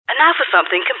Now for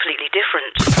something completely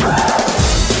different.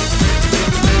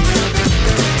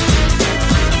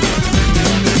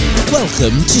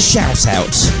 Welcome to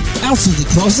ShoutOut. Out of the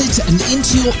closet and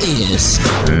into your ears.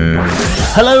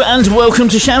 Hello and welcome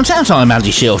to ShoutOut. I'm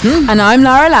Andy Shilton. And I'm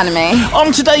Lara Lanamy.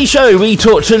 On today's show, we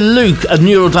talk to Luke, a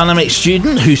neurodynamics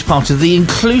student who's part of the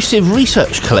Inclusive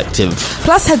Research Collective.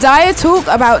 Plus, Hidayah talk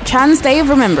about Trans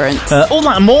Remembrance. All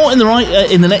that and more in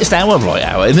the next hour, right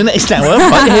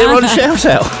here on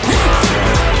ShoutOut.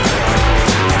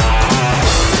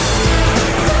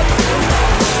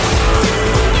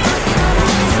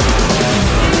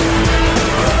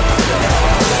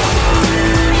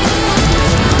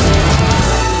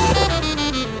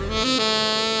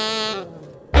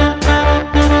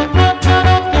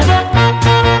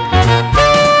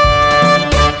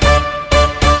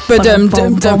 Who does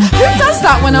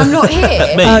that when I'm not here?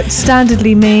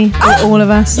 Standardly me, all of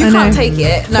us. You can't take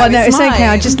it. No, it's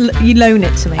okay. You loan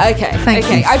it to me. Okay, Thank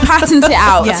you. I patented it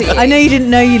out to you. I know you didn't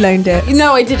know you loaned it.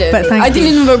 No, I didn't. But thank I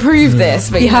didn't even approve this,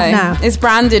 but you have now. It's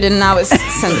branded and now it's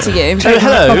sent to you.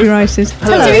 Hello. Copyrighted.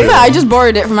 Hello. To be fair, I just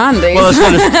borrowed it from Andy. Well,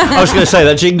 I was going to say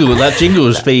that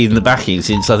jingle's been the backing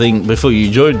since I think before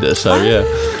you joined us. So yeah.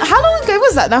 How long ago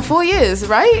was that? Now 4 years,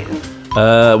 right?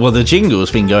 Well, the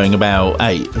jingle's been going about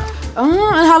 8.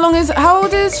 Oh, and how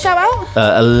old is ShoutOut?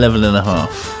 11 and a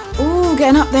half. Ooh,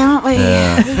 getting up there, aren't we?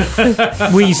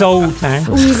 Yeah. We's old now.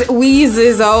 Weez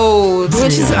is old,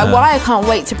 which is why I can't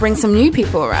wait to bring some new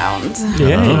people around.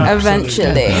 Yeah.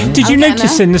 Eventually. Did you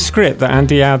notice in the script that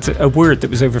Andy had a word that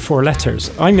was over 4 letters?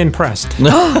 I'm impressed. You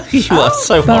are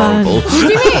so horrible. What do you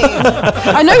mean?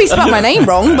 I know he spelled my name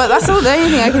wrong, but that's the only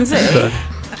thing I can say.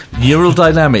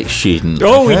 Neurodynamics student.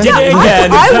 Oh, we did it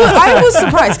again. I was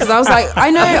surprised because I was like, I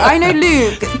know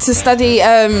Luke to study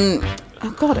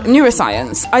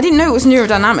neuroscience. I didn't know it was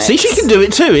neurodynamics. See, she can do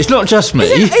it too. It's not just me.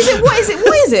 What is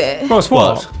it?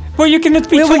 What? Well, you're going to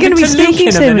be talking to Luke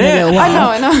in a minute.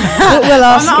 I know. We'll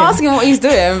ask I'm not him. asking what he's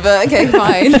doing, but okay,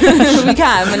 fine. We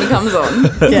can when he comes on.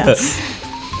 Yes.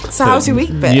 So how's your week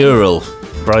been? Neural.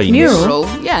 Brains. Neural.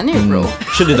 Yeah, neural.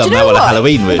 Should have done that on a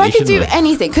Halloween, really. If I could do we?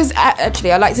 anything, because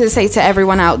actually, I'd like to say to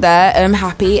everyone out there,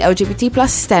 happy LGBT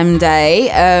plus STEM Day.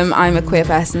 I'm a queer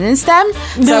person in STEM.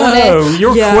 So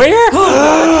you're queer?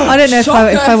 I don't know if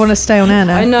I want to stay on air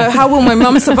now. I know. How will my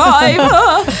mum survive?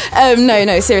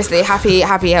 No, seriously. Happy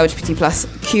LGBT plus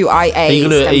QIA. Are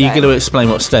you going to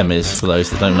explain what STEM is for those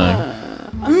that don't know?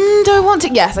 Do I want to?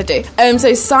 Yes, I do.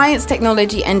 So science,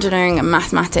 technology, engineering, and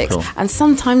mathematics, and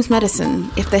sometimes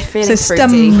medicine if they're feeling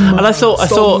fruity. And I thought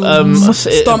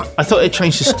it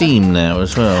changed to STEAM now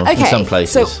as well. Okay, in some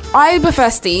places. So I prefer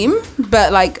STEAM,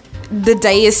 but the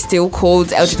day is still called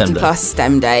LGBT plus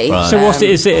STEM Day. Right. So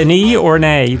is it an E or an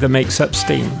A that makes up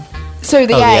STEAM? So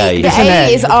the A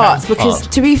is arts, because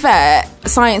art. To be fair,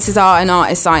 science is art and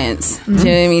art is science. Do you know what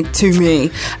I mean? To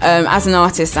me, as an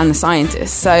artist and a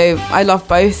scientist. So I love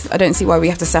both. I don't see why we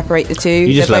have to separate the two.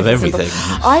 You just love everything.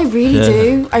 I really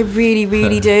do. I really,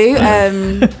 really do.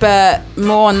 But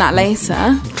more on that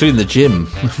later. Including the gym.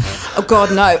 Oh God,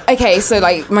 no. Okay, so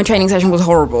my training session was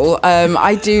horrible.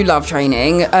 I do love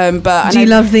training, but do you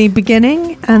love the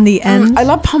beginning and the end? I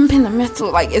love pumping the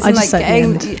metal. Do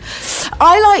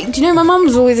you know, my mum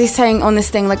was always saying on this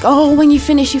thing, oh, when you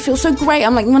finish, you feel so great.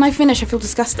 I'm like, when I finish, I feel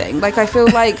disgusting. I feel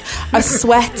like a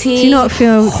sweaty, do you not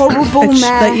feel horrible mess?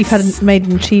 That you've made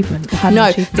an achievement?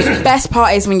 No, the best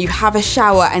part is when you have a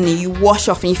shower and then you wash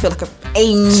off and you feel like an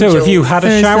angel. So have you had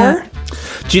a shower?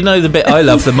 Do you know the bit I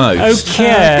love the most?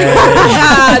 Okay.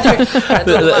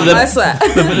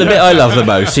 The bit I love the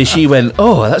most is she went,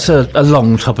 oh, that's a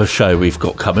long top of show we've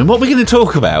got coming. What are we going to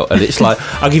talk about? And it's like,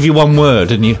 I'll give you one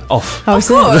word and you off. Of course.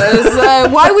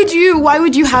 Why would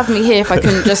you have me here if I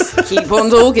couldn't just keep on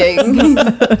talking?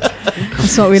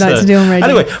 That's what we like to do on radio.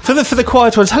 Anyway, for the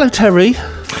quiet ones, hello Terry.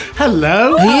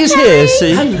 Hello. He is here,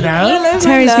 see. Hello.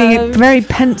 Terry's being very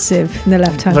pensive in the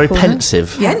left-hand corner. Very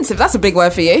pensive. Pensive, that's a big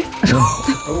word for you.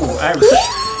 Oh, ouch.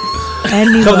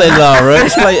 Come then, Lara.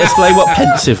 Explain what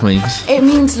pensive means. It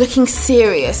means looking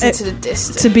serious into the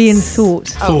distance. To be in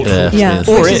thought. Oh. Yeah.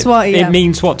 Or it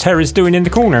means what Tara's doing in the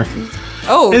corner.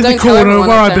 Oh, in the corner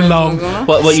where I belong.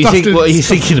 What are you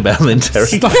thinking about then, Terry?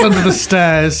 Stuck under the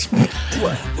stairs.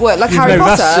 What, like Harry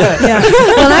Potter? Yeah.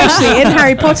 Well, actually, in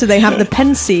Harry Potter, they have the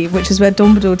pensieve, which is where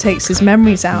Dumbledore takes his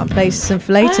memories out and places them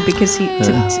for later because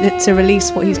to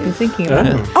release what he's been thinking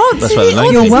about. Oh, that's why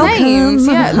the You're welcome. Names.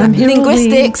 Yeah,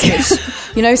 linguistics,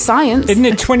 isn't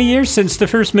it 20 years since the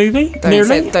first movie? Don't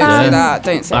say that.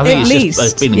 Don't say I that. think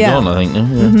it's been and gone, I think. Yeah.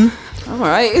 Mm-hmm. All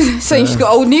right. So you've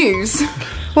got old news.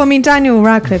 Well, I mean, Daniel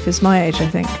Radcliffe is my age, I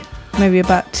think. maybe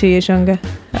about 2 years younger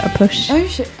at a push. Oh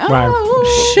shit! Oh, Wow.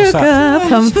 Sugar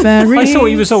plum fairy. I thought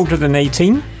he was older than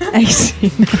 18.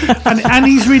 18. And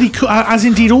he's really cool, as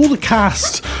indeed all the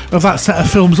cast of that set of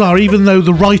films are, even though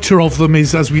the writer of them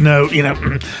is, as we know, a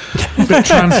bit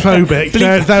transphobic.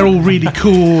 They're all really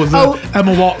cool.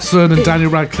 Emma Watson and Daniel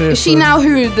Radcliffe. Is she now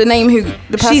the person who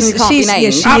can't be named? Yeah,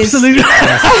 she Absolutely.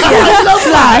 I love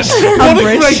that. What a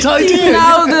great idea.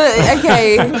 Now the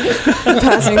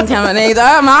person who can't be named.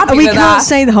 I'm happy We with can't that.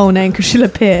 say the whole name because she'll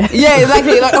appear. Yeah,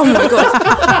 exactly. Like, oh my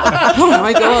god, oh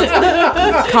my god.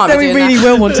 Can't Then be we doing really that.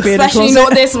 will want to be in the Especially closet.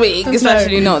 not this week.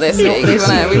 Especially not this week.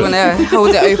 We want to hold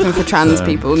it open for trans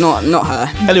people, not her.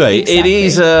 Anyway, it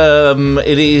is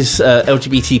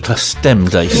LGBT plus STEM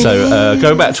Day. So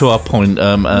going back to our point,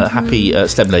 happy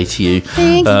STEM Day to you.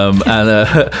 And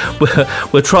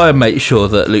we'll try and make sure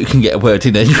that Luke can get a word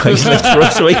in anyways later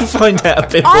on, so we can find out a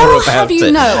bit more I'll about have you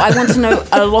it. know, I want to know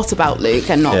a lot about Luke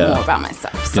and not Yeah. more about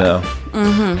myself. So.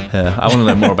 Yeah, I want to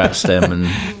know more about STEM and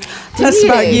That's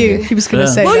about you. He was going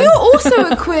to say Well, that. you're also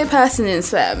a queer person in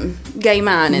STEM, gay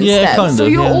man in Yeah, STEM. kind So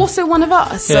of, you're yeah. also one of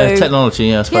us. So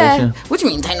technology. I suppose. yeah. What do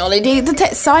you mean technology?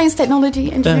 Science,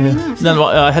 technology, engineering. maths. No,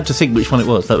 I had to think which one it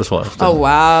was. That was why. I was doing Oh it.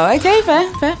 wow. Okay,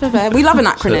 fair. We love an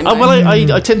acronym. Oh, well,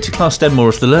 I tend to class STEM more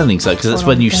as the learning side because that's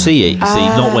when you see it,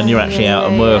 not when you're actually out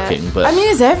and working. But I mean,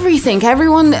 it's everything.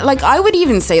 Everyone, like, I would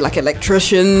even say, like,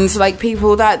 electricians, like,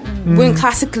 people that wouldn't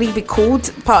classically be called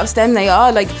part of STEM. They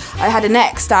are. Like, I had an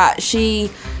ex that she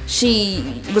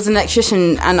was an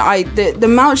electrician, and the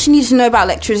amount she needed to know about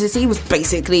electricity was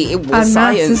basically And science,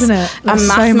 maths, isn't it? and That's so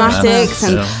much mathematics,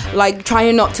 and maths, like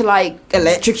trying not to like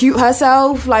electrocute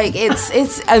herself. Like it's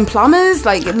and plumbers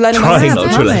like learning trying how not to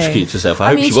plumbing. electrocute herself. I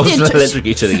hope mean, she she wasn't did-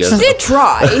 electrocuted She again. did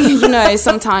try,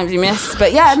 sometimes you miss,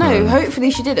 but yeah, no, hopefully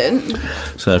she didn't.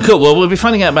 So cool. Well, we'll be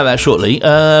finding out about that shortly.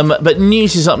 But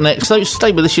news is up next. So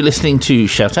stay with us. You're listening to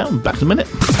Shout Out. Back in a minute.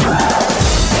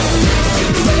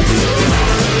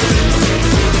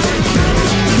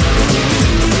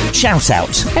 Shout Out.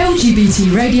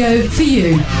 LGBT radio for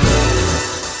you.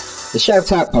 The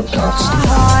Shout Out podcast.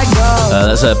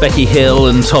 That's Becky Hill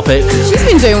and Topic. She's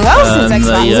been doing well since And X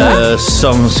Factor. the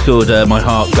song's called My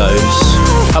Heart Goes.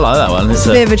 I like that one. It's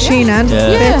Bit of a tune, and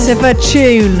Yeah. bit of a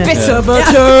tune. Bit of a You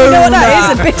know what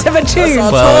that is? A bit of a tune.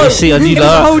 well, you see, I knew It was a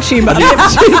Lara. whole tune, but a bit of a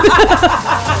tune.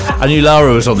 I knew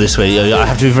Lara was on this week. I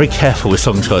have to be very careful with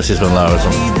song choices when Lara's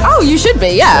on. Oh, you should be,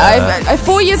 yeah. I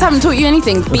 4 years haven't taught you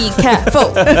anything. Be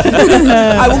careful.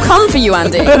 I will come for you,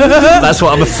 Andy. That's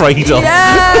what I'm afraid of.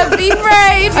 Yeah, be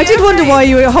brave. I did wonder why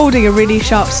you were holding a really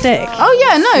sharp stick. Oh,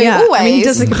 yeah, no, Yeah, always. I mean, he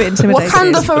does look a bit intimidating.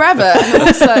 Wakanda forever. And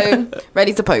also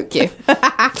ready to poke you.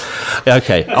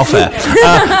 Okay, off air.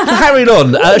 Carrying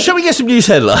on. Shall we get some news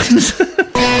headlines?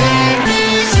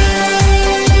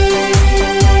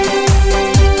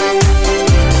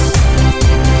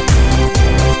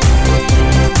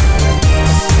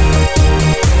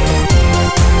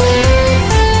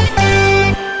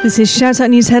 This is Shout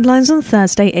Out News headlines on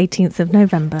Thursday, 18th of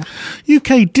November.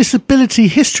 UK Disability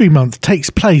History Month takes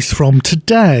place from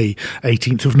today,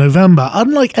 18th of November.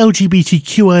 Unlike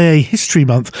LGBTQIA History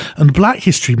Month and Black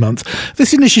History Month,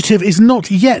 this initiative is not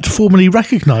yet formally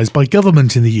recognised by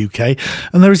government in the UK,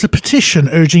 and there is a petition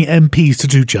urging MPs to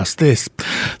do just this.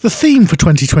 The theme for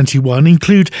 2021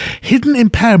 include hidden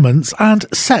impairments and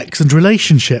sex and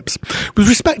relationships. With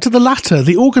respect to the latter,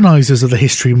 the organisers of the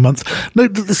History Month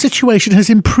note that the situation has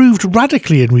improved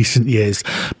radically in recent years,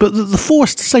 but that the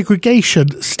forced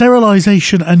segregation,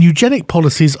 sterilisation and eugenic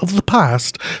policies of the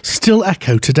past still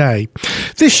echo today.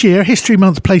 This year, History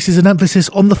Month places an emphasis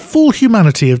on the full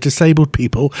humanity of disabled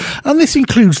people, and this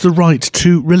includes the right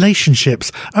to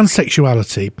relationships and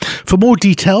sexuality. For more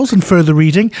details and further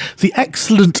reading, the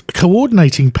excellent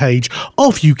coordinating page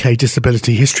of UK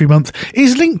Disability History Month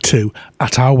is linked to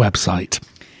at our website.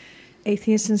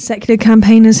 Atheist and secular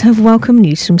campaigners have welcomed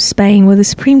news from Spain, where the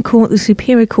Supreme Court, the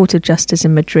Superior Court of Justice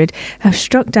in Madrid, have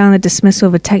struck down the dismissal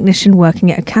of a technician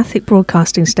working at a Catholic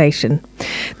broadcasting station.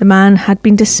 The man had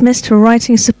been dismissed for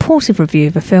writing a supportive review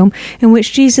of a film in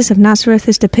which Jesus of Nazareth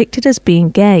is depicted as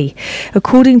being gay.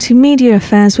 According to media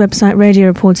affairs website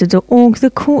radioreporter.org,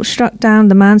 the court struck down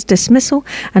the man's dismissal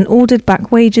and ordered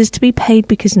back wages to be paid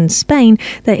because in Spain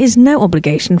there is no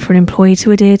obligation for an employee to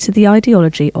adhere to the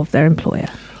ideology of their employer.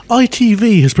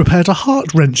 ITV has prepared a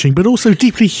heart-wrenching but also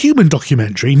deeply human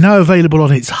documentary, now available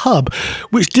on its hub,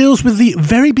 which deals with the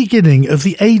very beginning of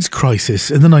the AIDS crisis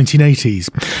in the 1980s.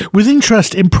 With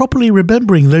interest in properly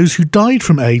remembering those who died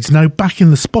from AIDS now back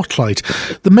in the spotlight,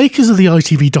 the makers of the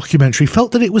ITV documentary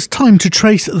felt that it was time to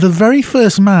trace the very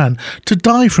first man to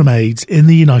die from AIDS in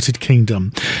the United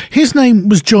Kingdom. His name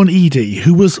was John Eadie,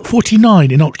 who was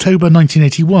 49 in October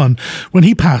 1981 when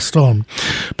he passed on.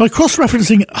 By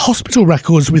cross-referencing hospital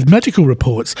records with medical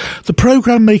reports, the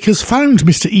programme makers found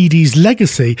Mr. Eadie's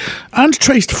legacy and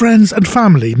traced friends and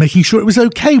family, making sure it was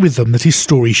okay with them that his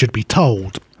story should be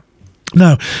told.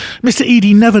 Now, Mr.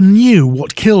 Eadie never knew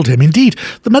what killed him. Indeed,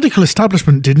 the medical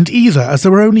establishment didn't either, as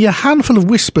there were only a handful of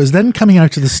whispers then coming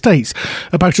out of the States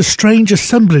about a strange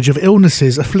assemblage of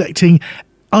illnesses afflicting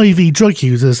IV drug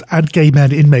users and gay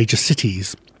men in major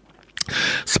cities.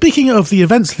 Speaking of the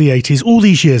events of the 80s, all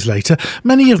these years later,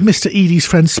 many of Mr. Eadie's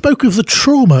friends spoke of the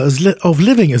trauma of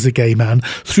living as a gay man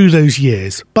through those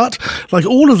years. But, like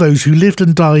all of those who lived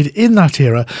and died in that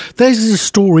era, theirs is a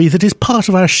story that is part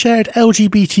of our shared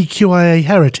LGBTQIA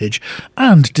heritage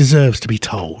and deserves to be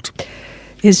told.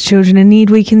 It's Children in Need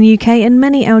Week in the UK, and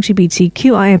many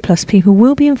LGBTQIA+ people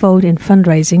will be involved in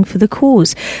fundraising for the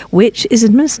cause, which is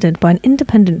administered by an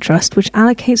independent trust which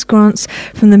allocates grants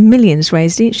from the millions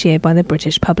raised each year by the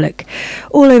British public.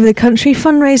 All over the country,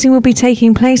 fundraising will be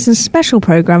taking place and special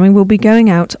programming will be going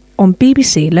out on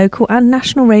BBC, local and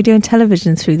national radio and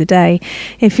television through the day.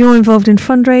 If you're involved in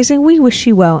fundraising, we wish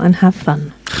you well and have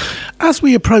fun. As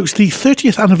we approach the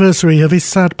 30th anniversary of his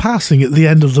sad passing at the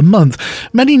end of the month,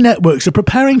 many networks are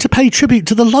preparing to pay tribute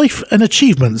to the life and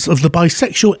achievements of the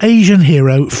bisexual Asian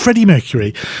hero Freddie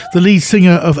Mercury, the lead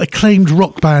singer of acclaimed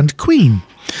rock band Queen.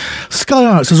 Sky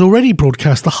Arts has already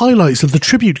broadcast the highlights of the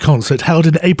tribute concert held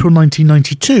in April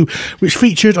 1992, which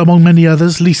featured, among many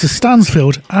others, Lisa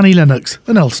Stansfield, Annie Lennox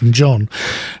and Elton John.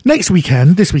 This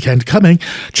weekend coming,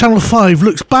 Channel 5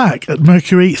 looks back at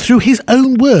Mercury through his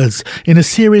own words in a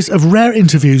series of rare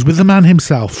interviews with the man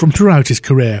himself from throughout his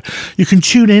career. You can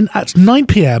tune in at 9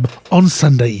 p.m. on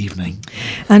Sunday evening.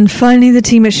 And finally, the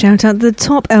team at ShoutOut, the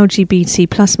top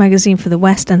LGBT+ magazine for the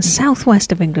West and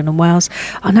Southwest of England and Wales,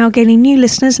 are now gaining new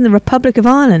listeners in the Republic of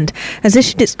Ireland, has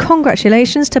issued its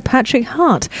congratulations to Patrick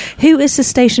Hart, who is the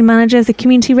station manager of the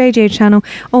community radio channel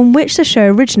on which the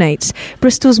show originates,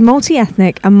 Bristol's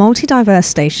multi-ethnic and multi-diverse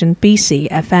station BBC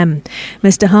FM.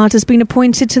 Mr. Hart has been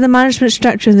appointed to the management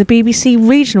structure of the BBC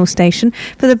regional station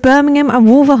for the Birmingham and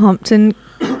Wolverhampton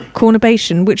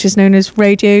conurbation, which is known as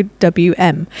Radio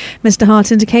WM. Mr.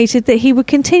 Hart indicated that he would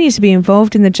continue to be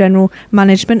involved in the general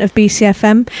management of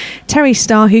BCFM. Terry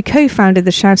Starr, who co-founded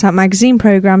the ShoutOut magazine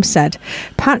programme, said,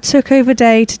 "Pat took over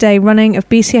day-to-day running of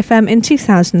BCFM in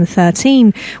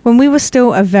 2013, when we were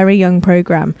still a very young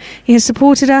programme. He has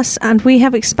supported us and we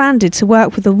have expanded to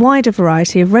work with a wider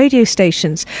variety of radio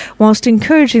stations, whilst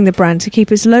encouraging the brand to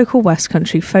keep its local West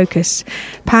Country focus.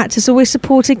 Pat has always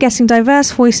supported getting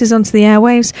diverse voices onto the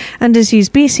airwaves and has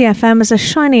used BCFM as a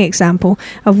shining example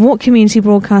of what community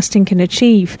broadcasting can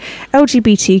achieve.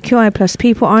 LGBTQI+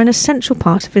 people are an essential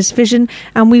part of his vision,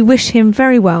 and we wish him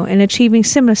very well in achieving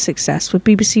similar success with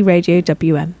BBC Radio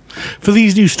WM." For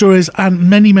these news stories and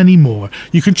many, many more,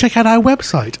 you can check out our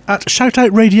website at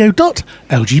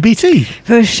shoutoutradio.lgbt.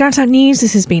 For ShoutOut News,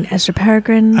 this has been Ezra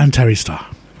Peregrine and Terry Starr.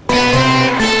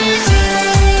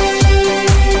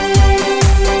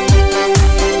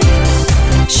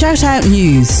 ShoutOut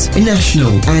News.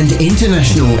 National and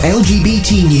international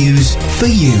LGBT news for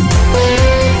you.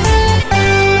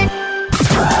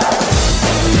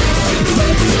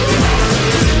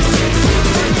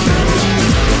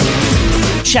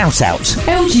 ShoutOut.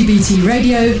 LGBT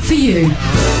radio for you.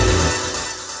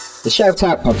 The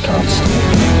ShoutOut podcast.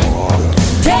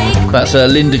 That's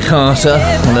Linda Carter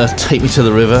on Take Me to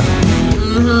the River.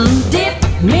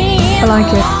 I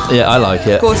like it. Yeah, I like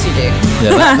it. Of course you do.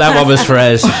 Yeah, that one was for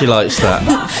Ez. She likes that.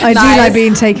 I do like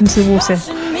being taken to the water.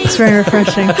 It's very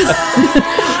refreshing.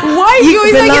 Why do you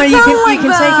always make it sound like you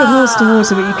can take a horse to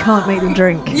water, but you can't make them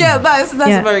drink. Yeah, that's a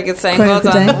very good saying. Quote Well of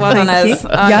the done. day. Well done, Thank Ez. you.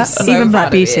 I'm Yeah, so even proud Black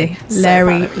of you. Beauty. So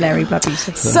Larry proud of you. Black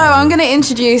Beauty. So I'm going to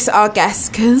introduce our guests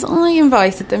because I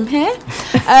invited them here.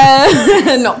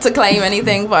 Not to claim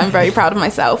anything, but I'm very proud of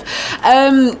myself.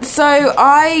 So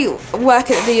I work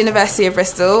at the University of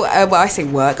Bristol. Well, I say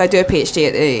work. I do a PhD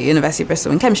at the University of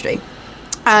Bristol in chemistry.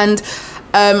 And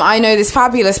I know this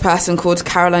fabulous person called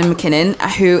Caroline McKinnon,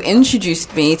 who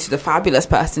introduced me to the fabulous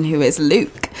person who is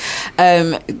Luke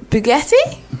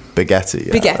Bugatti. Spaghetti.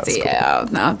 Bugatti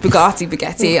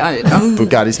spaghetti.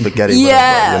 Bugatti spaghetti.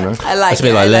 Yeah, whatever, I like it's a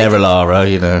bit like Lara Lara,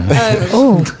 you know.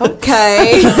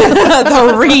 Okay.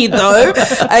 Don't read though.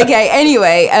 Okay.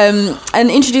 Anyway, and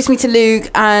introduced me to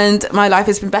Luke, and my life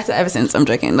has been better ever since. I'm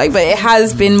joking, but it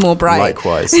has been more bright.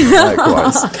 Likewise.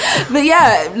 But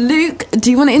yeah, Luke,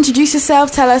 do you want to introduce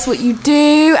yourself? Tell us what you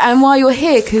do and why you're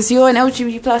here, because you're an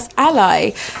LGBT plus ally.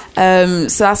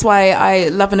 So that's why I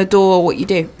love and adore what you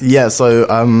do. Yeah, so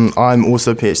I'm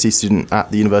also a PhD student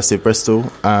at the University of Bristol.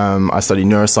 I study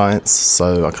neuroscience,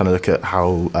 so I kind of look at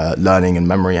how learning and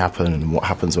memory happen and what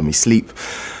happens when we sleep.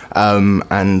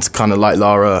 And kind of like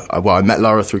Lara, I met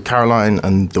Lara through Caroline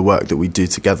and the work that we do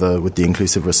together with the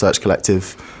Inclusive Research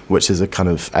Collective, which is a kind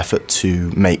of effort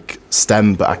to make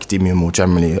STEM, but academia more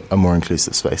generally, a more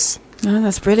inclusive space. Oh,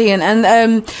 that's brilliant.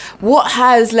 And what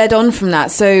has led on from that?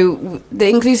 So the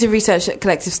Inclusive Research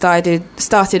Collective started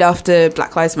after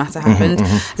Black Lives Matter happened.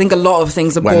 I think a lot of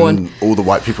things are born. All the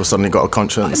white people suddenly got a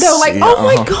conscience. They were like, oh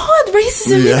my God,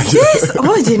 racism exists.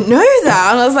 Oh, I didn't know that.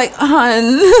 And I was like,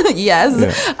 yes.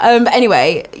 Yeah.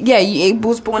 Anyway, it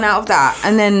was born out of that.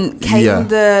 And then came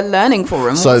the Learning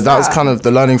Forum. So that was kind of, the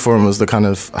Learning Forum was the kind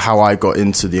of how I got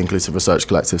into the Inclusive Research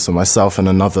Collective. So myself and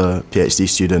another PhD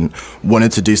student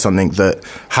wanted to do something that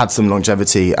had some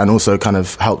longevity and also kind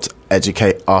of helped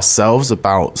educate ourselves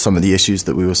about some of the issues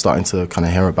that we were starting to kind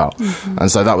of hear about. And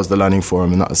so that was the Learning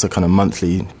Forum, and that was a kind of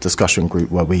monthly discussion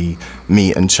group where we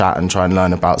meet and chat and try and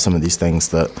learn about some of these things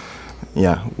that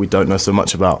we don't know so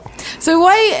much about. So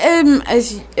why,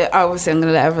 obviously I'm going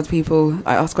to let other people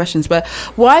ask questions, but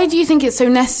why do you think it's so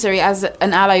necessary as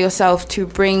an ally yourself to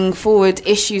bring forward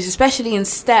issues, especially in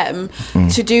STEM,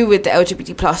 to do with the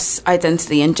LGBT plus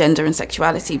identity and gender and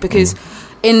sexuality? Because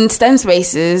in STEM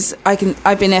spaces,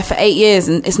 I've been there for 8 years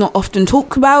and it's not often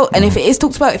talked about, and if it is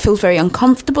talked about, it feels very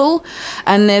uncomfortable,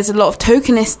 and there's a lot of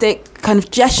tokenistic kind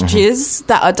of gestures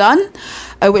that are done,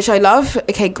 which I love.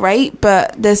 Okay, great,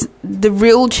 but there's the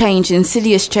real change,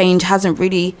 insidious change, hasn't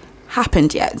really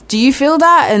happened yet. Do you feel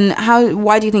that, and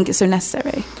why do you think it's so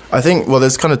necessary? I think,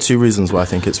 there's kind of two reasons why I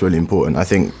think it's really important. I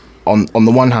think on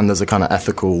the one hand, there's a kind of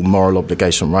ethical, moral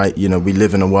obligation, right? You know, we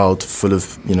live in a world full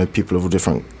of, people of all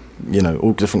different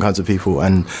kinds of people,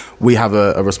 and we have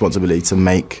a responsibility to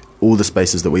make all the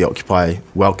spaces that we occupy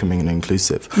welcoming and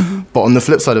inclusive. But on the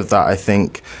flip side of that, I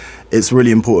think it's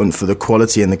really important for the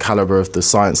quality and the caliber of the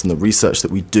science and the research that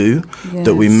we do,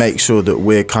 that we make sure that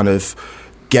we're kind of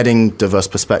getting diverse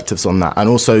perspectives on that, and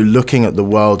also looking at the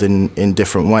world in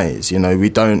different ways. We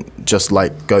don't just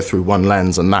go through one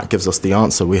lens and that gives us the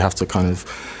answer. We have to kind of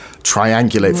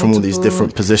triangulate from all these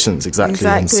different positions. Exactly.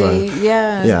 And so,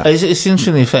 it's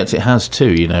interesting the effect it has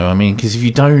too, because if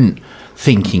you don't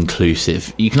think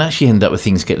inclusive, you can actually end up with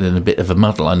things getting in a bit of a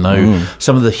muddle. I know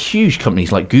some of the huge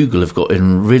companies like Google have got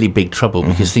in really big trouble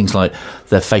because things like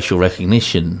their facial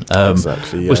recognition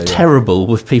was terrible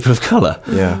with people of colour.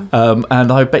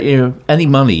 And I bet you any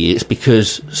money it's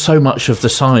because so much of the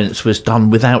science was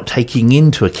done without taking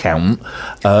into account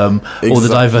all the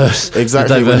diversity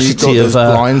when you've got those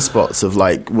blind spots of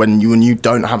when you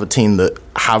don't have a team that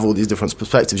have all these different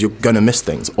perspectives, you're going to miss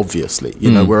things, obviously.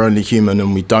 We're only human,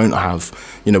 and we don't have,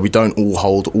 we don't all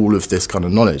hold all of this kind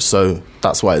of knowledge. So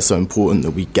that's why it's so important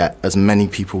that we get as many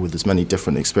people with as many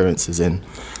different experiences in.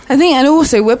 I think, and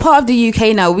also we're part of the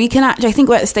UK now. We can actually, I think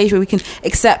we're at a stage where we can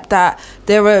accept that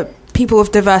there are people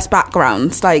with diverse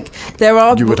backgrounds. There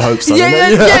are. You would hope so. But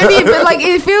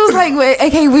it feels like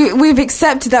we've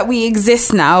accepted that we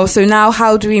exist now. So now,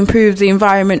 how do we improve the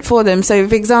environment for them? So,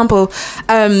 for example,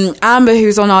 Amber,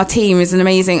 who's on our team, is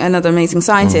another amazing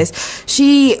scientist.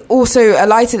 She also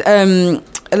alerted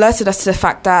us to the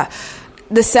fact that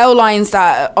the cell lines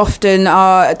that often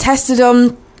are tested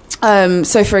on.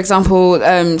 So, for example,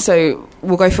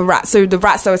 we'll go for rats. So the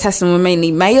rats that were tested on were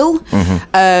mainly male,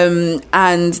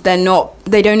 and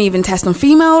they don't even test on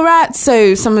female rats.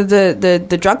 So some of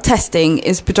the drug testing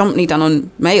is predominantly done on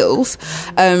males,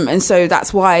 and so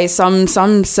that's why some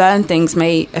certain things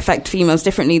may affect females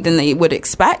differently than they would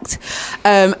expect.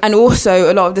 And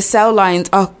also a lot of the cell lines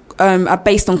are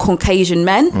based on Caucasian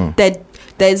men.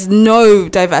 There's no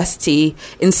diversity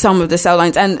in some of the cell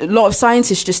lines, and a lot of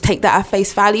scientists just take that at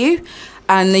face value,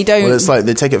 and they don't. Well, it's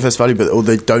they take it at face value, or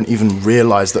they don't even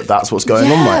realise that that's what's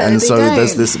going on, right? And so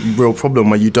there's this real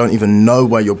problem where you don't even know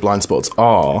where your blind spots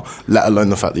are, let alone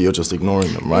the fact that you're just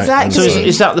ignoring them, right? Exactly. So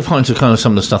is that the point of kind of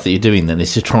some of the stuff that you're doing then,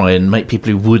 is to try and make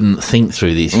people who wouldn't think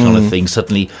through these kind of things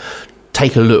suddenly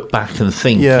take a look back and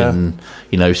think, and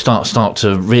start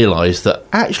to realise that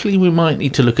actually we might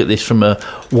need to look at this from a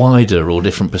wider or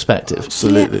different perspective.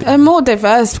 Absolutely. A more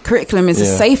diverse curriculum is a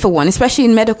safer one, especially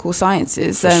in medical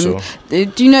sciences. Sure.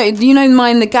 Do you know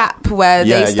Mind the Gap, where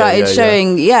they started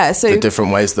showing so the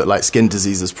different ways that like skin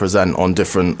diseases present on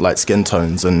different like skin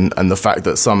tones, and the fact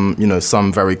that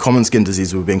some very common skin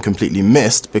diseases were being completely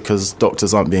missed because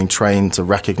doctors aren't being trained to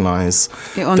recognise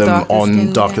them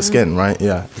on darker skin, right?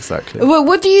 Yeah, exactly. Well,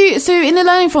 so in the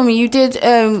learning forum you did,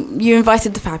 you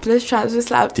invited the fabulous Travis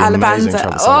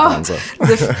Alabanza.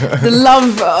 The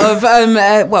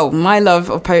love of my love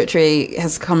of poetry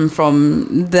has come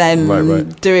from them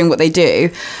doing what they do.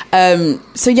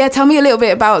 So tell me a little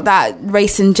bit about that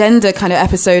race and gender kind of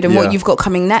episode and what you've got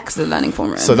coming next at the learning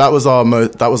forum. So that was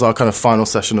our kind of final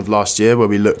session of last year, where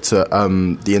we looked at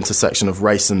the intersection of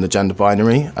race and the gender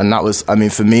binary, and that was,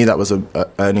 for me, that was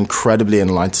an incredibly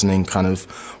enlightening kind of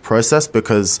process,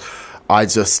 because I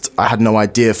had no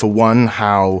idea, for one,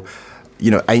 how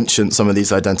ancient some of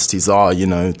these identities are. I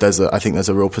think there's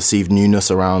a real perceived newness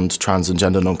around trans and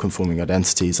gender non-conforming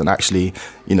identities, and actually,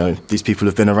 these people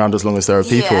have been around as long as there are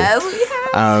people. Yes, we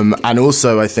have. And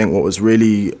also, I think what was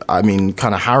really,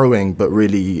 kind of harrowing but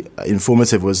really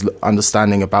informative was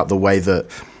understanding about the way that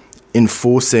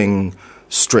enforcing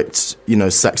strict,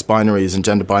 sex binaries and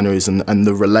gender binaries and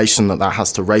the relation that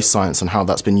has to race science, and how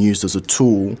that's been used as a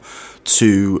tool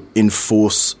to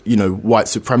enforce, white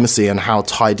supremacy, and how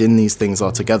tied in these things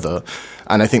are together.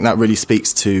 And I think that really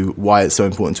speaks to why it's so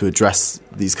important to address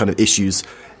these kind of issues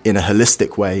in a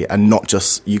holistic way, and not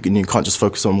just, you can't just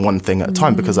focus on one thing at a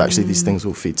time, because actually these things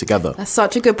will feed together. That's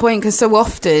such a good point, because so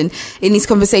often in these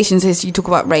conversations, as you talk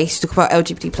about race, you talk about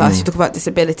LGBT+, you talk about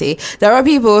disability, there are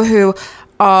people who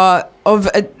are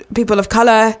people of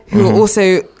colour who are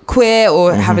also queer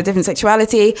or have a different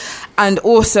sexuality, and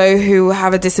also who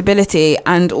have a disability,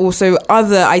 and also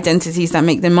other identities that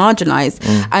make them marginalised.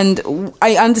 And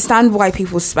I understand why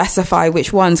people specify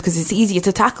which ones, because it's easier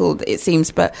to tackle, it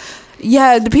seems. But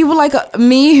the people like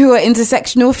me who are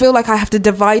intersectional feel like I have to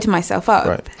divide myself up.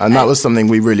 Right. And that was something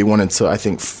we really wanted to, I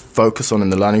think, focus on in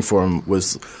the learning forum,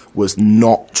 was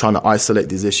not trying to isolate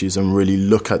these issues and really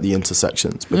look at the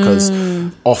intersections, because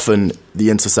often the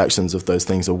intersections of those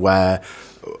things are where,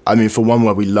 for one,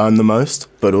 where we learn the most,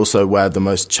 but also where the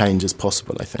most change is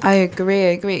possible, I think. I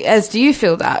agree. Ez, do you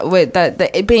feel that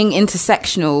it being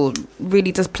intersectional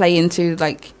really does play into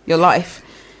like your life?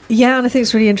 Yeah, and I think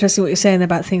it's really interesting what you're saying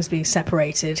about things being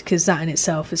separated, because that in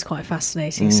itself is quite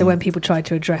fascinating. So when people try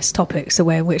to address topics, the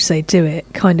way in which they do it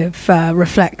kind of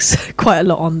reflects quite a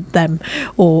lot on them,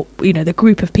 or, the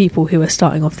group of people who are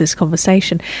starting off this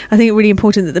conversation. I think it's really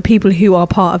important that the people who are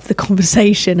part of the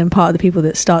conversation and part of the people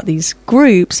that start these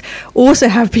groups also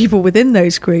have people within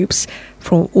those groups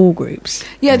from all groups.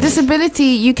 Yeah,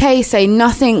 Disability UK say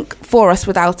nothing for us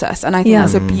without us, and I think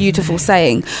that's a beautiful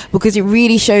saying, because it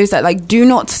really shows that, like, do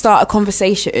not start a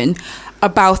conversation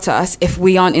about us if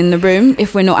we aren't in the room,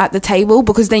 if we're not at the table,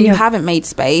 because then you haven't made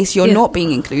space, you're not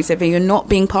being inclusive, and you're not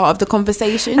being part of the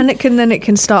conversation, and it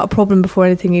can start a problem before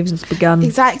anything even's begun.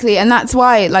 Exactly. And that's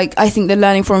why, like, I think the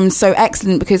learning forum is so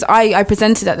excellent, because I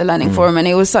presented at the learning forum, and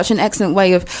it was such an excellent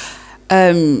way of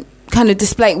kind of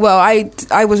display. Well, I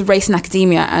was race in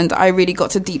academia, and I really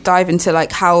got to deep dive into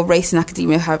like how race and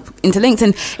academia have interlinked,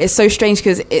 and it's so strange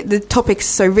because the topic's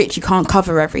so rich, you can't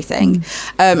cover everything.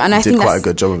 And I think quite a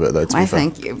good job of it, though.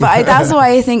 Thank you. But that's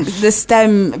why I think the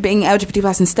STEM, being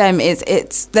LGBT+ in STEM,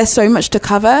 it's there's so much to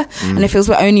cover, and it feels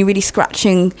we're only really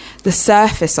scratching the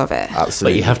surface of it.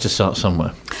 Absolutely. But you have to start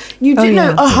somewhere. You do,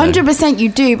 100% you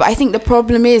do, but I think the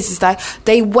problem is that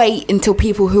they wait until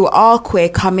people who are queer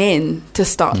come in to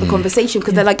start the conversation,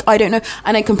 because they're like, I don't know.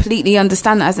 And I completely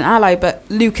understand that as an ally, but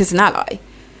Luke is an ally,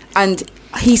 and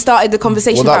he started the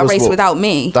conversation about race without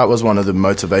me. That was one of the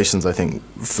motivations, I think,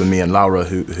 for me and Laura,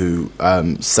 who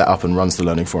set up and runs the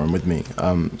learning forum with me.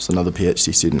 It's another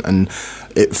PhD student, and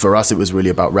for us it was really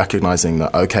about recognizing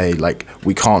that, okay, like,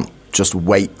 we can't just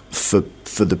wait for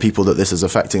the people that this is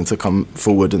affecting to come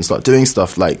forward and start doing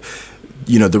stuff. Like,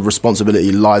 the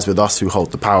responsibility lies with us who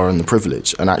hold the power and the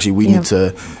privilege, and actually we need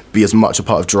to be as much a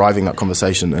part of driving that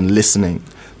conversation and listening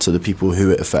to the people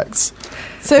who it affects.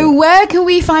 So where can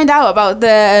we find out about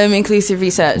the Inclusive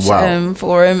Research Forum?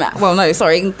 Well, no,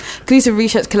 sorry, Inclusive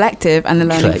Research Collective and the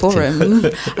Learning Forum.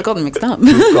 I got them mixed up.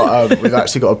 We've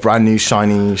actually got a brand new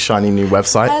shiny new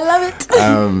website. I love it.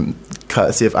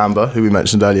 Courtesy of Amber, who we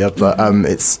mentioned earlier, but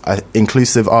it's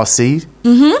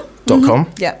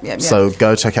inclusiverc.com. Yeah. So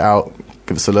go check it out.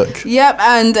 give us a look. Yep,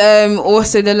 and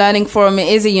also the Learning Forum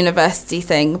is a university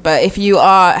thing, but if you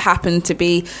happen to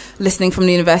be listening from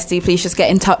the university, please just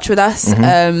get in touch with us.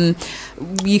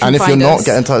 You can and if find you're us. not,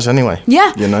 get in touch anyway.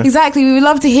 Yeah, you know? Exactly. We would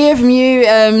love to hear from you,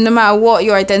 no matter what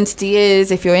your identity is.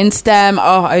 If you're in STEM,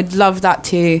 I'd love that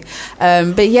too.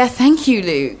 But yeah, thank you,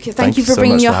 Luke. Thank you for so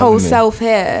bringing much your for whole having me. self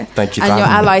here. Thank you and for your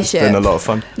having me. allyship. It's been a lot of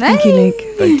fun. Thank you, Luke.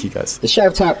 Thank you, guys. The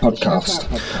ShoutOut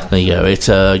podcast. There you go. It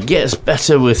gets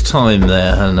better with time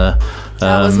there, and that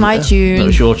was my tune. That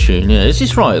was your tune. Yeah, is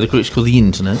this right? The group's called The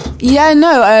Internet. Yeah,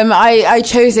 no. I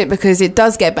chose it because it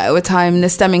does get better with time. The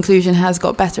STEM inclusion has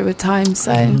got better with time.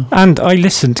 So. And I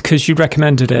listened because you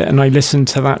recommended it, and I listened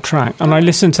to that track, and I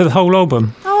listened to the whole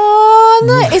album. Oh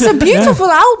no, it's a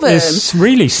beautiful album. It's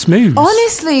really smooth.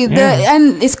 Honestly,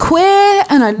 and it's queer,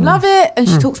 and I love it. And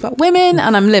she talks about women,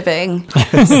 and I'm living.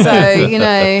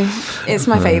 So it's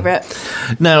my favourite.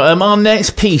 Now, our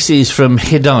next piece is from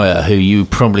Hidayah, who you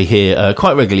probably hear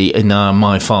quite regularly in our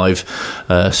My 5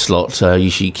 slot,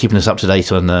 usually keeping us up to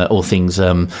date on all things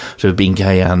sort of being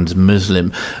gay and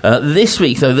Muslim. This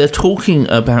week, though, they're talking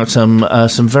about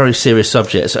some very serious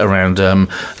subjects around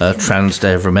Trans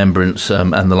Day of Remembrance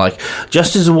and the like.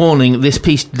 Just as a warning, this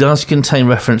piece does contain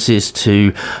references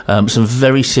to some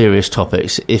very serious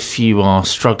topics. If you are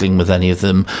struggling with any of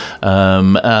them,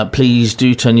 please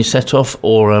do turn your set off,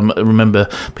 or remember,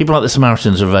 people like the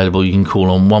Samaritans are available. You can call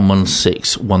on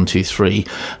 116 123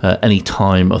 any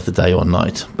time of the day or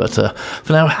night. But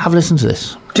for now, have a listen to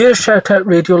this. Dear ShoutOut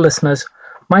radio listeners,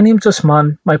 my name's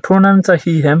Usman, my pronouns are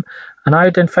he, him, and I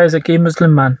identify as a gay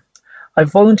Muslim man. I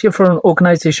volunteer for an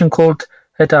organisation called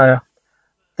Hidayah.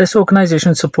 This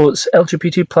organisation supports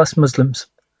LGBT plus Muslims.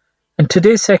 In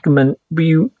today's segment,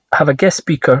 we have a guest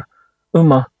speaker,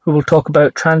 Uma, who will talk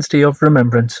about Trans Day of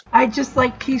Remembrance. I'd just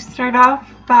like to start off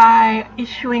by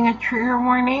issuing a trigger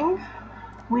warning.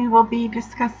 We will be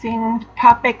discussing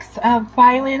topics of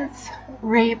violence,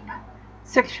 rape,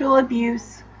 sexual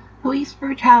abuse, police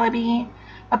brutality,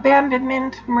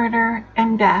 abandonment, murder,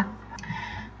 and death.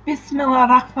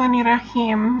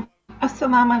 Bismillahirrahmanirrahim.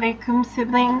 Assalamu alaikum,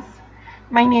 siblings.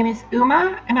 My name is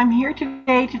Uma, and I'm here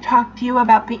today to talk to you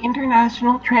about the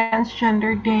International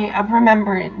Transgender Day of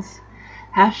Remembrance.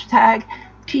 Hashtag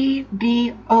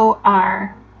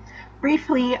TDOR.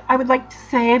 Briefly, I would like to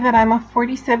say that I'm a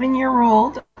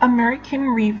 47-year-old American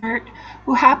revert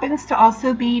who happens to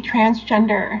also be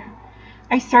transgender.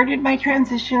 I started my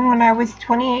transition when I was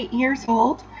 28 years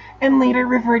old and later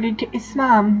reverted to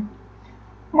Islam.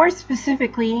 More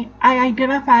specifically, I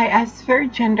identify as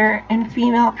third gender and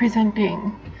female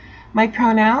presenting. My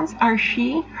pronouns are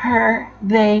she, her,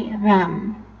 they,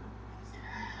 them.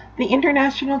 The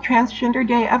International Transgender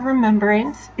Day of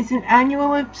Remembrance is an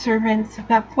annual observance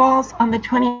that falls on the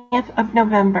 20th of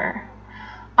November.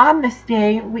 On this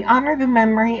day, we honor the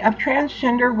memory of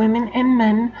transgender women and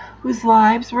men whose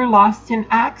lives were lost in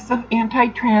acts of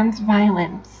anti-trans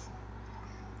violence.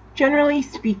 Generally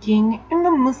speaking, in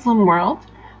the Muslim world,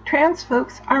 trans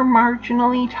folks are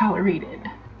marginally tolerated.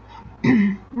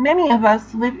 Many of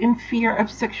us live in fear of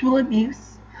sexual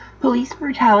abuse, police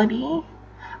brutality,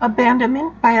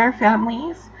 abandonment by our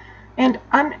families, and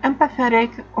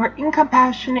unempathetic or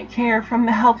incompassionate care from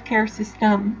the healthcare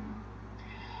system.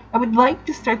 I would like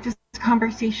to start this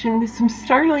conversation with some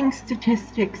startling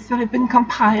statistics that have been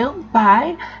compiled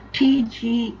by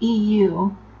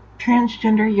TGEU,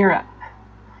 Transgender Europe.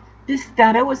 This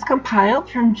data was compiled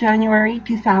from January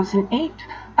 2008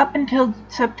 up until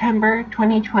September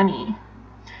 2020.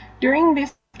 During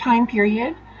this time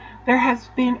period, there has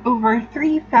been over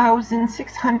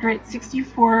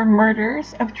 3,664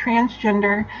 murders of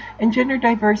transgender and gender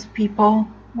diverse people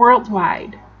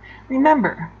worldwide.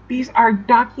 Remember, these are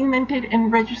documented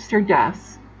and registered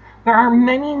deaths. There are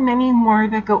many, many more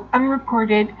that go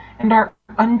unreported and are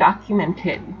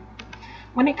undocumented.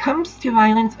 When it comes to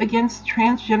violence against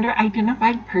transgender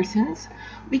identified persons,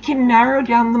 we can narrow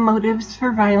down the motives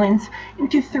for violence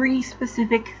into 3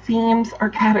 specific themes or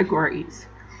categories.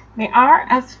 They are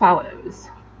as follows: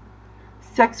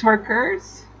 sex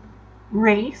workers,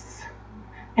 race,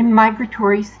 and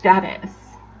migratory status.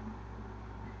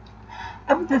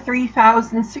 Of the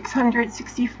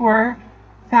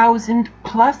 3,664,000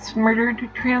 plus murdered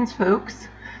trans folks,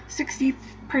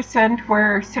 60%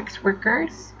 were sex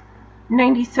workers,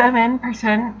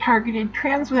 97% targeted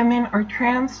trans women or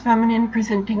trans feminine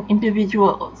presenting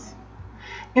individuals.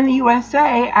 In the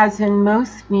USA, as in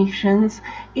most nations,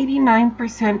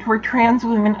 89% were trans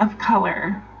women of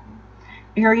color.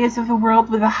 Areas of the world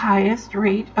with the highest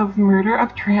rate of murder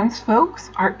of trans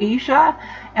folks are Asia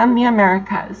and the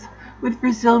Americas, with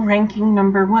Brazil ranking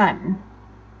number 1.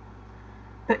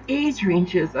 The age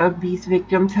ranges of these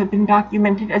victims have been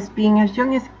documented as being as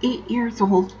young as 8 years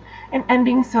old and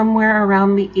ending somewhere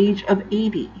around the age of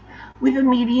 80, with a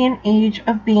median age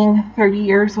of being 30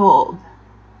 years old.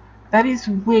 That is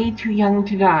way too young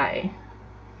to die.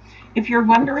 If you're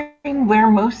wondering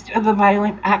where most of the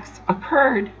violent acts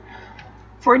occurred,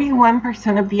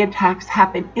 41% of the attacks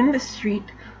happened in the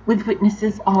street with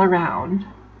witnesses all around.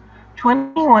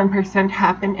 21%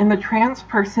 happened in the trans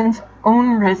person's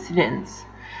own residence,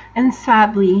 and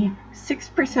sadly,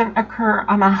 6% occur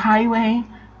on a highway,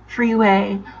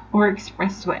 freeway, or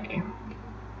expressway.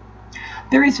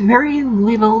 There is very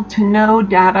little to no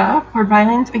data for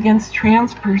violence against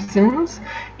trans persons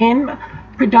in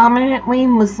predominantly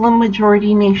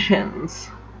Muslim-majority nations.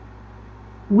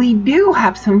 We do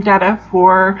have some data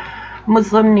for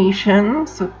Muslim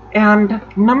nations, and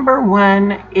number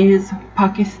one is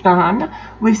Pakistan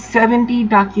with 70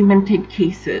 documented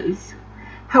cases.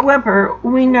 However,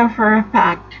 we know for a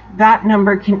fact that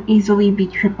number can easily be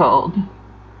tripled.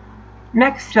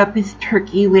 Next up is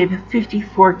Turkey with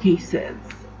 54 cases.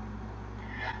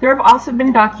 There have also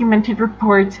been documented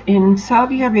reports in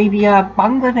Saudi Arabia,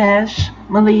 Bangladesh,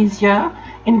 Malaysia,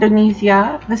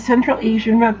 Indonesia, the Central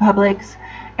Asian republics,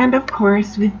 and of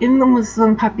course within the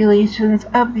Muslim populations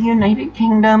of the United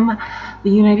Kingdom, the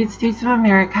United States of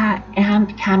America,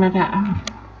 and Canada.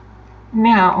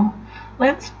 Now,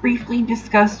 let's briefly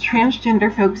discuss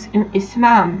transgender folks in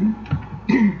Islam.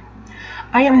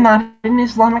 I am not an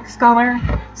Islamic scholar,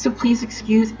 so please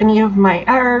excuse any of my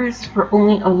errors, for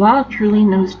only Allah truly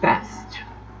knows best.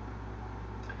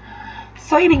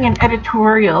 Citing an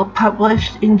editorial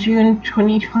published in June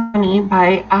 2020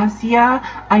 by Asia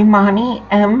Aymani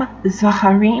M.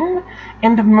 Zaharin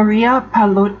and Maria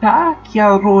Palota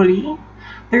Chiaroli,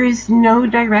 there is no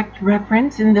direct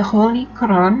reference in the Holy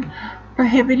Quran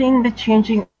prohibiting the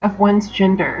changing of one's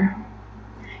gender.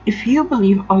 If you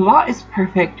believe Allah is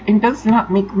perfect and does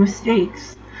not make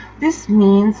mistakes, this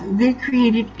means they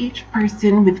created each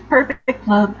person with perfect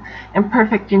love and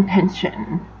perfect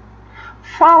intention.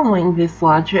 Following this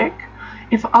logic,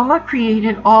 if Allah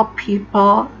created all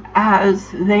people as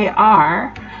they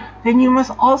are, then you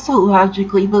must also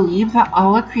logically believe that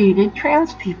Allah created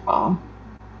trans people.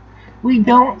 We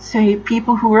don't say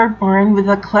people who are born with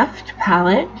a cleft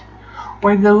palate,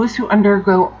 or those who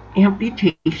undergo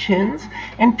amputations,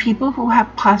 and people who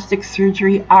have plastic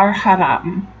surgery are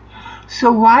haram.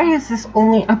 So why is this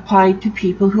only applied to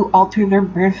people who alter their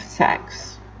birth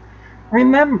sex?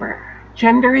 Remember,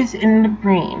 gender is in the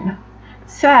brain.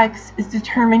 Sex is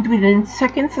determined within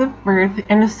seconds of birth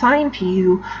and assigned to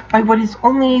you by what is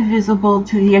only visible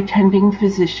to the attending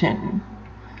physician.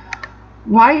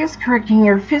 Why is correcting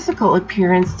your physical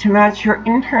appearance to match your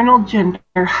internal gender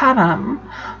haram,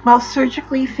 while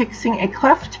surgically fixing a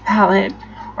cleft palate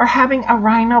or having a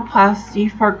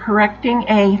rhinoplasty for correcting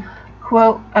a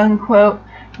quote-unquote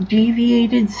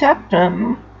deviated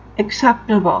septum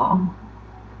acceptable?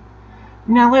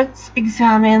 Now let's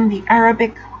examine the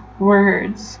Arabic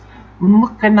words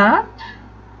mukanat,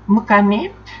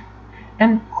 mukanit,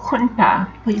 and kunta.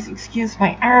 Please excuse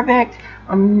my Arabic,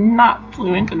 I'm not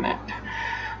fluent in it.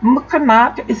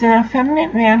 Mukanat is an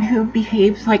effeminate man who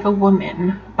behaves like a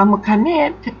woman. A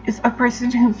mukanit is a person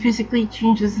who physically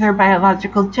changes their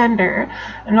biological gender,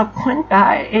 and a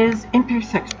kunta is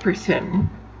intersex person.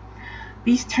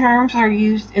 These terms are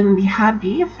used in the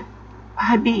hadith,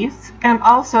 and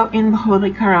also in the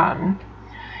Holy Quran.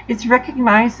 It's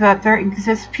recognized that there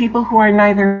exist people who are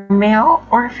neither male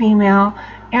or female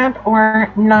and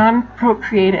or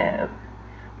non-procreative.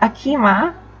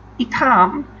 Akima,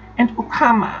 ikam, and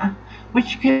ukama,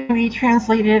 which can be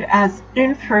translated as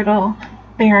infertile,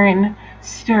 barren,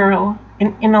 sterile,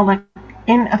 and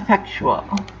ineffectual.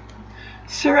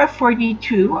 Surah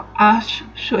 42,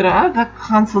 Ash-Shura, the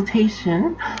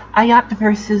consultation, ayat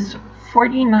verses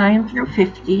 49 through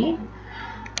 50.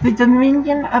 The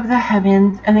dominion of the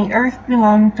heavens and the earth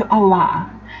belong to Allah.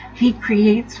 He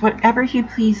creates whatever He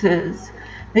pleases.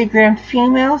 They grant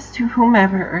females to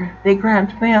whomever. They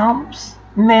grant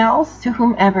males to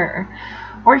whomever.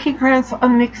 Or He grants a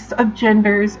mix of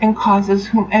genders and causes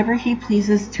whomever He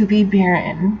pleases to be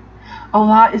barren.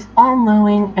 Allah is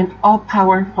all-knowing and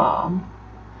all-powerful.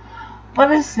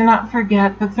 Let us not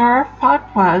forget that there are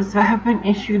fatwas that have been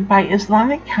issued by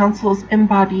Islamic councils and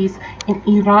bodies in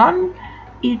Iran,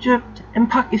 Egypt, and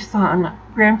Pakistan,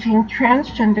 granting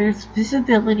transgenders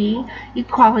visibility,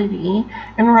 equality,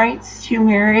 and rights to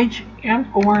marriage and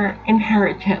or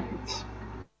inheritance.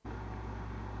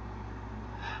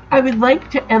 I would like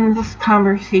to end this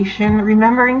conversation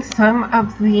remembering some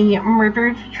of the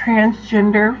murdered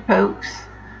transgender folks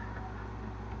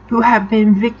who have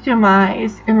been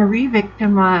victimized and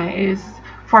re-victimized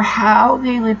for how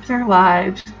they lived their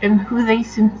lives and who they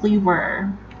simply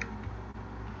were.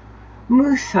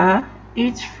 Musa,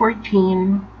 age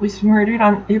 14, was murdered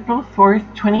on April 4th,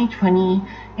 2020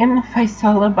 in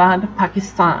Faisalabad,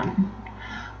 Pakistan.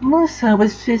 Musa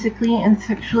was physically and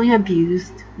sexually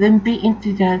abused, then beaten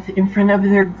to death in front of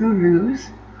their guru's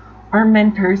or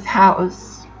mentor's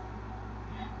house.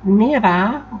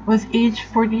 Mira was age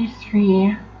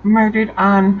 43, murdered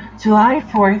on July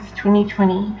 4th,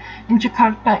 2020 in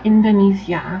Jakarta,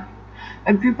 Indonesia.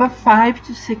 A group of 5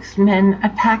 to 6 men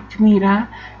attacked Mira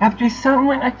after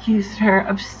someone accused her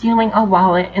of stealing a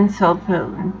wallet and cell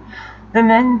phone. The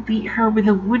men beat her with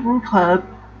a wooden club,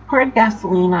 poured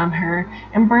gasoline on her,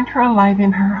 and burnt her alive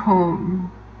in her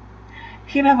home.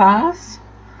 Hidayah,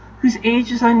 whose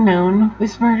age is unknown,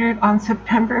 was murdered on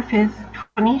September 5th,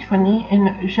 2020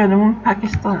 in Jharkhand,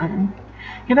 Pakistan.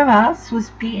 Hidayah was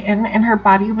beaten and her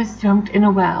body was dumped in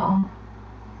a well.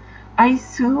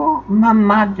 Aisu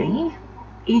Mamadi,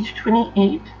 age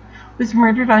 28, was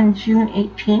murdered on June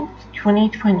 18th,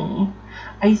 2020.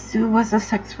 Aisu was a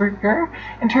sex worker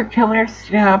and her killer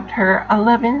stabbed her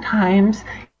 11 times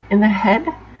in the head,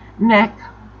 neck,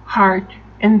 heart,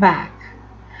 and back.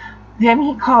 Then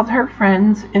he called her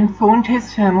friends and phoned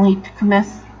his family to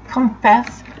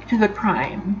confess to the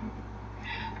crime.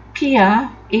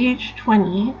 Pia, age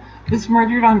 20, was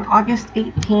murdered on August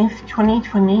 18th,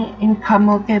 2020 in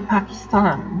Kamoke,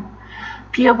 Pakistan.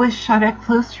 Pia was shot at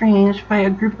close range by a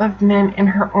group of men in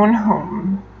her own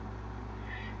home.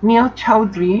 Neil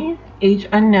Chowdhury, age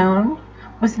unknown,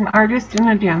 was an artist and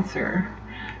a dancer.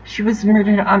 She was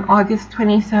murdered on August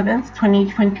 27th,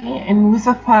 2020 in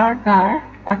Muzaffargarh,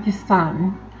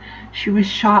 Pakistan. She was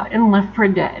shot and left for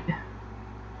dead.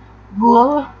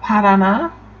 Gul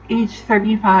Parana, age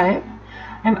 35,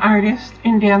 an artist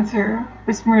and dancer,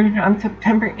 was murdered on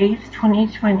September 8th,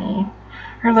 2020.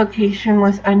 Her location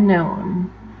was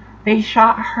unknown. They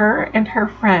shot her and her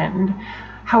friend.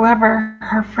 However,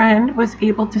 her friend was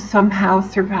able to somehow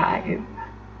survive.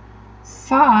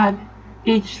 Saad,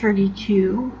 age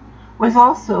 32, was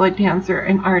also a dancer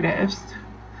and artist.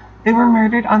 They were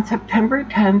murdered on September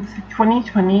 10th,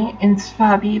 2020 in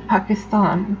Swabi,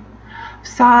 Pakistan.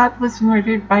 Saad was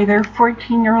murdered by their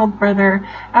 14-year-old brother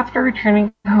after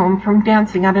returning home from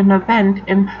dancing at an event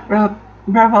in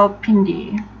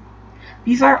Rawalpindi.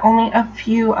 These are only a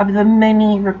few of the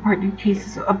many reported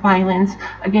cases of violence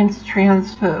against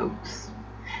trans folks.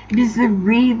 It is the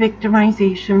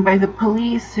re-victimization by the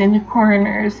police and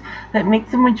coroners that make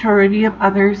the majority of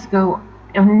others go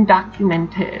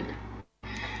undocumented.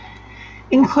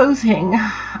 In closing,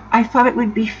 I thought it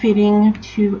would be fitting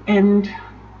to end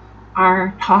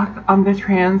our talk on the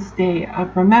Trans Day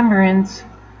of Remembrance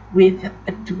with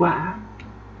a dua.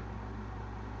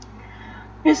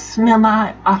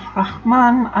 Bismillah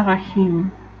ar-Rahman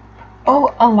ar-Rahim.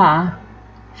 O Allah,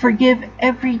 forgive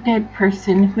every dead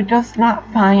person who does not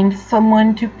find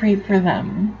someone to pray for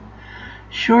them.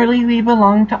 Surely we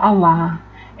belong to Allah,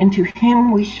 and to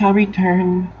Him we shall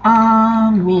return.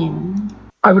 Amen.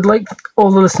 I would like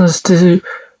all the listeners to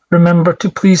remember to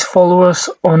please follow us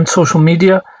on social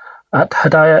media at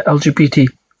Hidayah LGBT.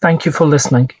 Thank you for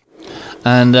listening.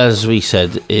 And as we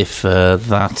said, if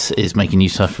that is making you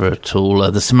suffer at all,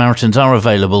 the Samaritans are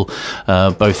available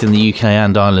both in the UK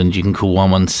and Ireland. You can call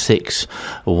 116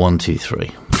 or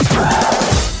 123.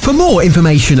 For more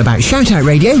information about ShoutOut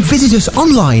Radio, visit us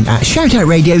online at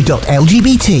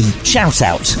shoutoutradio.lgbt. Shout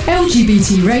Out.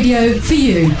 LGBT radio for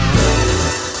you.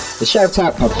 The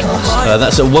ShoutOut podcast.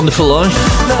 That's A Wonderful Life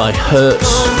by Hertz.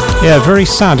 Yeah, very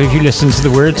sad if you listen to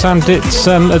the words, and it's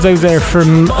although they're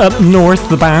from up north,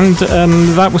 the band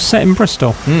that was set in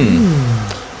Bristol.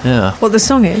 Yeah. What the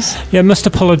song is? Yeah, must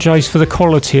apologise for the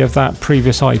quality of that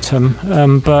previous item,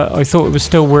 but I thought it was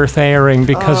still worth airing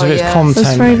because of its content. It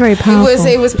was very, very powerful.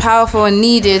 It was powerful and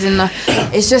needed, and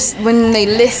it's just when they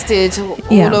listed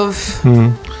all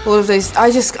of those,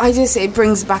 I just it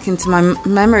brings back into my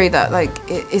memory that like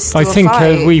it's still I think a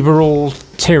fight. we were all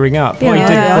tearing up. I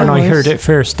did when I heard it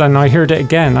first, and I heard it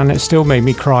again, and it still made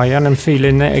me cry, and I'm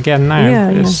feeling it again now.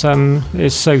 It's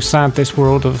so sad, this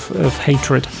world of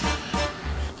hatred.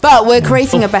 But we're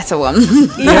creating a better one.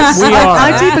 Yes, we are.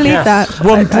 I do believe that.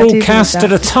 One broadcast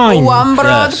at a time. One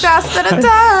broadcast at a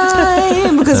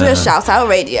time. Because we're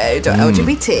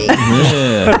ShoutOutRadio.lgbt.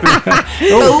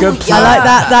 Good plan. I like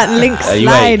that link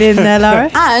slide in there,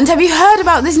 Laura. And have you heard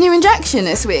about this new injection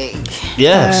this week?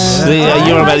 Yes.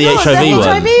 You're on about the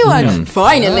HIV one.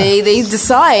 Finally, they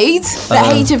decide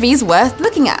that HIV is worth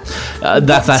looking at.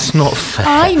 That's not fair.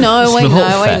 I know.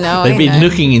 They've been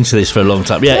looking into this for a long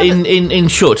time. Yeah, in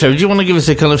short, thought, Terry, do you want to give us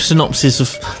a kind of synopsis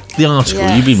of the article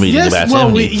you've been reading about?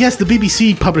 Yes, the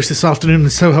BBC published this afternoon,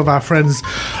 and so have our friends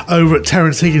over at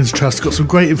Terence Higgins Trust. Got some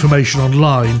great information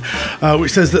online,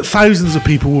 which says that thousands of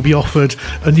people will be offered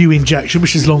a new injection,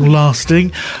 which is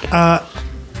long-lasting,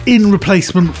 in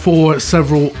replacement for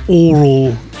several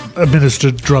oral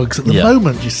administered drugs at the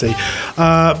moment, you see.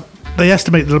 They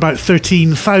estimate that about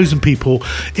 13,000 people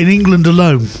in England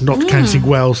alone, not counting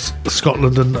Wales,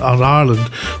 Scotland and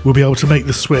Ireland, will be able to make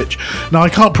the switch. Now, I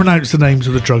can't pronounce the names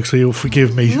of the drugs, so you'll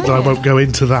forgive me, but I won't go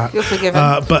into that. You're forgiven.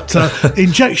 But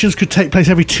injections could take place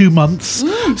every 2 months,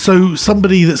 so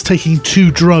somebody that's taking 2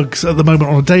 drugs at the moment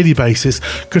on a daily basis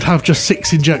could have just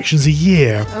 6 injections a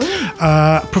year.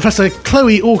 Professor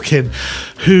Chloe Orkin,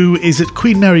 who is at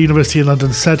Queen Mary University in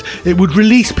London, said it would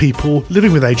release people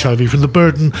living with HIV from the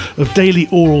burden of daily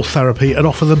oral therapy and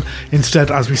offer them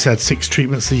instead, as we said, 6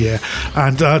 treatments a year.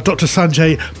 And Dr.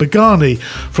 Sanjay Bagani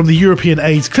from the European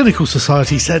AIDS Clinical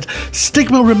Society said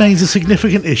stigma remains a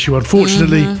significant issue,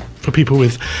 unfortunately, for people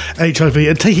with HIV,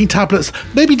 and taking tablets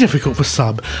may be difficult for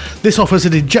some. This offers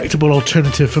an injectable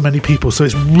alternative for many people, so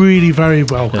it's really very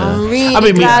welcome. I'm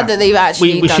really glad that they've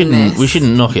actually done this. We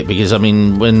shouldn't knock it, because, I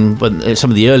mean, when some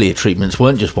of the earlier treatments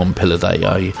weren't just 1 pill a day.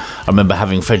 I remember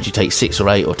having friends who take 6 or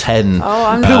 8 or 10.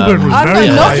 I'm not knocking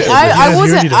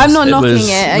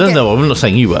it. No, I'm not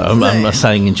saying you were. I'm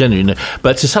saying in general. No.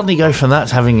 But to suddenly go from that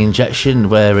to having an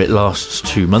injection where it lasts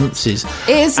 2 months is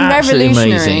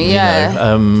revolutionary. Amazing, yeah. You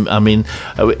know? I mean,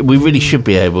 we really should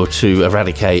be able to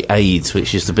eradicate AIDS,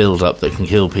 which is the build-up that can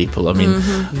kill people. I mean,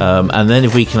 and then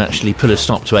if we can actually put a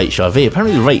stop to HIV,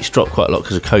 apparently the rates dropped quite a lot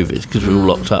because of COVID, because we were all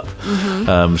locked up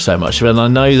so much. And I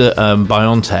know that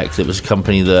BioNTech, it was a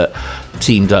company that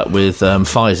teamed up with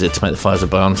Pfizer to make the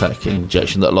Pfizer-BioNTech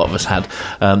injection that a lot of us had.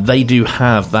 They do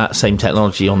have that same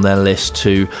technology on their list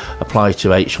to apply to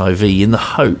HIV, in the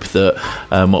hope that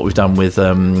what we've done with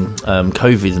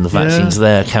COVID and the vaccines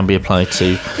there can be applied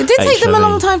to It did take them a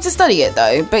long time to study it,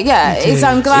 though. But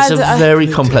I'm glad. It's a very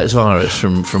complex virus,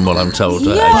 from what I'm told.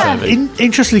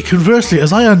 Interestingly, conversely,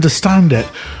 as I understand it,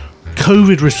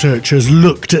 COVID researchers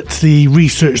looked at the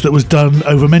research that was done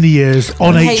over many years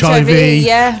on HIV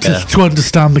to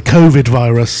understand the COVID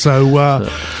virus. So, I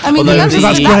mean,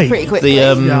 that's great. Pretty quickly.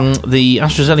 The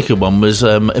AstraZeneca one was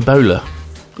Ebola.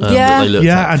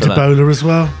 And Ebola as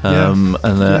well. And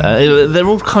they're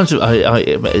all kinds of.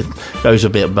 It goes a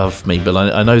bit above me, but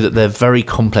I know that they're very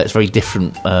complex, very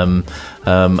different, and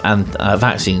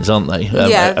vaccines, aren't they? They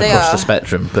across are. The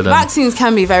spectrum. But vaccines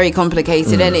can be very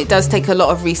complicated, and it does take a lot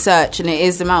of research, and it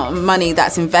is the amount of money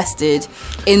that's invested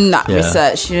in that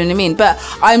research. You know what I mean? But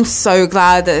I'm so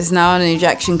glad that it's now an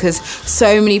injection, because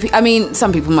so many people. I mean,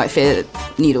 some people might fear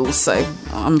needles, so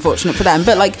unfortunate for them.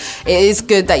 But it is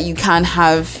good that you can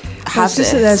have it's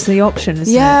just that there's the option,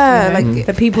 isn't it? Like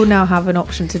that people now have an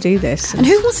option to do this. And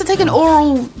who wants to take an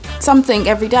oral something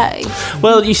every day?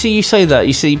 Well, you say that,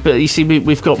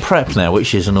 we've got PrEP now,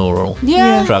 which is an oral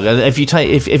drug. And if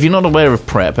you're not aware of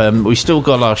PrEP, we still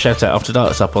got our shout out after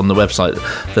dark up on the website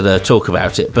that talk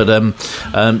about it. But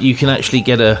you can actually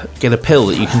get a pill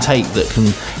that you can take that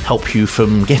can help you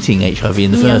from getting HIV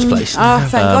in the first place.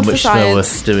 Thank God which for is well science.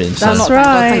 worth doing. That's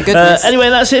right. Thank goodness. Anyway,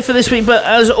 that's it for this week. But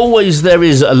as always, there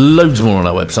is loads more on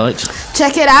our website.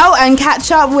 Check it out and catch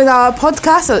up with our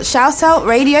podcast at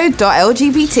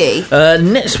shoutoutradio.lgbt.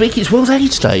 Next week it's World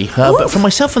AIDS Day. But from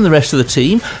myself and the rest of the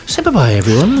team, say bye-bye,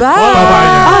 everyone. Bye.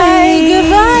 Bye.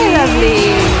 Goodbye,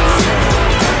 lovely.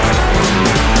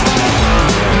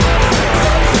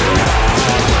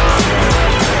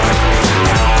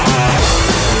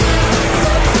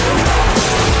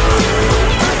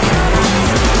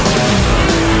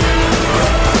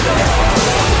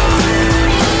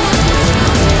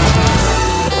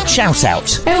 Shout Out.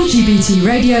 LGBT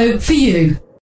radio for you.